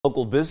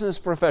Local business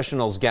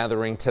professionals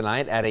gathering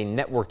tonight at a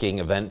networking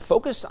event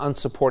focused on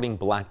supporting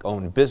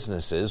Black-owned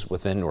businesses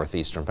within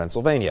northeastern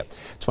Pennsylvania.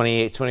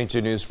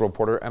 2822 News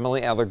reporter Emily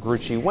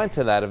Allegrucci went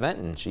to that event,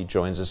 and she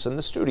joins us in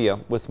the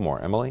studio with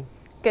more. Emily?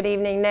 Good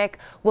evening, Nick.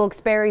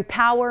 Wilkes-Barre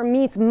Power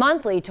meets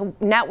monthly to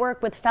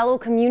network with fellow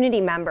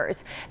community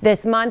members.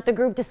 This month, the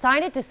group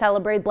decided to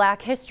celebrate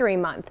Black History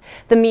Month.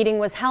 The meeting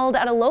was held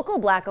at a local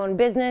Black-owned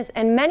business,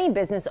 and many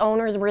business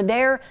owners were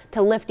there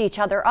to lift each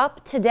other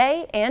up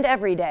today and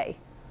every day.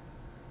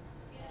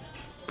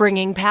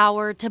 Bringing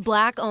power to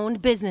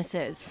Black-owned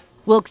businesses.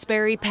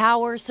 Wilkes-Barre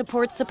Power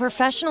supports the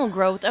professional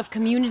growth of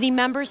community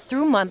members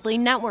through monthly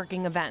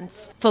networking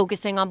events,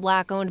 focusing on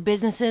Black-owned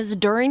businesses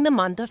during the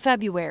month of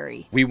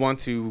February. We want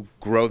to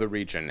grow the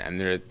region,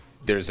 and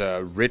there's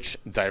a rich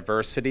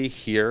diversity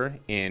here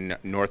in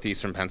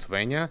northeastern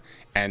Pennsylvania,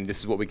 and this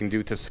is what we can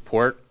do to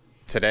support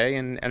today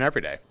and every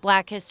day.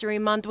 Black History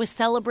Month was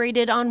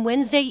celebrated on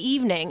Wednesday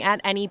evening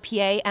at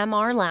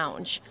PAHomepage.com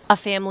Lounge, a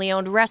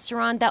family-owned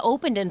restaurant that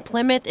opened in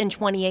Plymouth in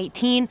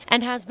 2018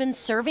 and has been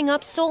serving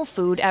up soul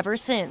food ever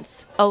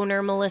since.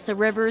 Owner Melissa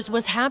Rivers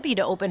was happy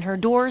to open her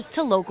doors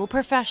to local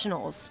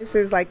professionals. This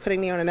is like putting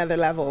me on another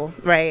level,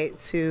 right?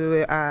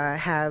 To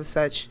have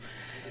such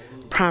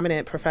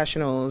prominent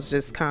professionals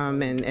just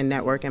come and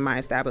network in my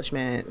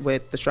establishment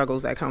with the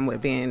struggles that come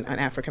with being an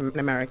African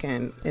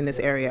American in this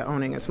area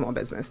owning a small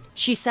business.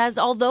 She says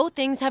although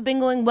things have been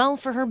going well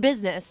for her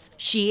business,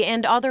 she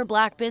and other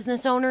Black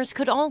business owners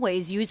could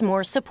always use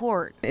more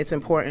support. It's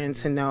important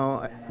to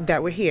know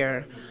that we're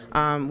here.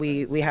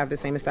 We have the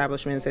same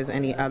establishments as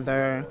any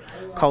other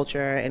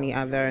culture, any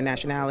other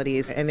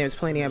nationalities, and there's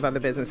plenty of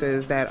other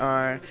businesses that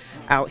are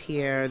out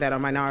here that are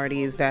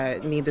minorities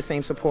that need the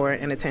same support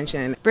and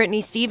attention.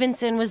 Brittany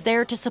Stevenson was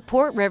there to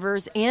support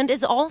Rivers and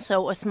is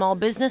also a small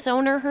business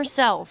owner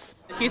herself.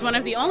 She's one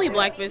of the only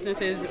Black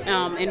businesses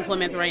in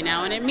Plymouth right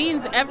now, and it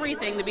means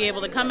everything to be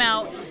able to come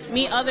out,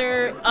 meet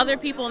other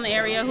people in the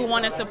area who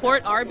want to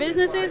support our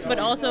businesses, but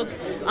also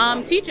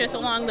teach us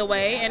along the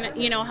way and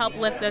help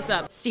lift us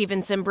up.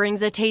 Stevenson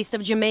brings a taste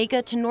of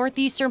Jamaica to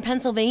northeastern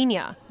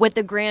Pennsylvania, with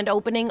the grand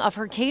opening of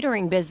her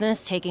catering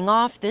business taking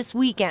off this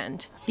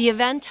weekend. The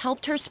event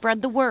helped her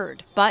spread the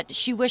word, but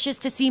she wishes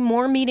to see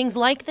more meetings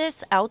like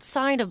this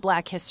outside of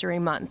Black History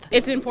Month.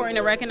 It's important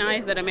to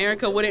recognize that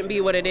America wouldn't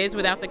be what it is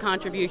without the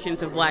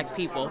contributions of Black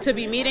people. To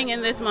be meeting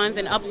in this month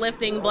and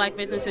uplifting Black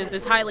businesses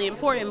is highly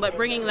important, but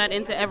bringing that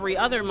into every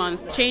other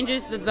month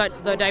changes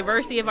the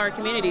diversity of our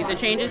communities. It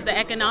changes the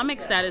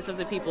economic status of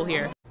the people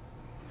here.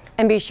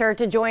 And be sure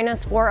to join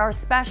us for our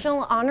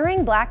special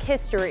Honoring Black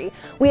History.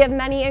 We have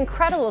many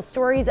incredible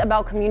stories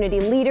about community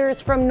leaders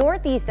from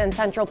Northeast and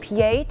Central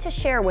PA to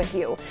share with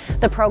you.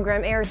 The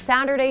program airs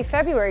Saturday,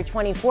 February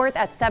 24th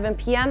at 7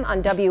 p.m.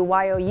 on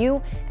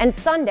WYOU and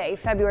Sunday,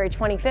 February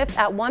 25th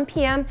at 1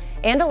 p.m.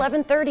 and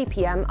 11:30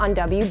 p.m. on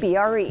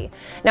WBRE.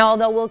 Now,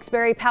 although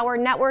Wilkes-Barre Power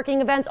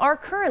networking events are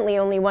currently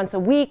only once a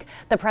week,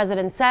 the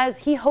president says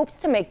he hopes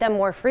to make them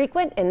more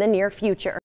frequent in the near future.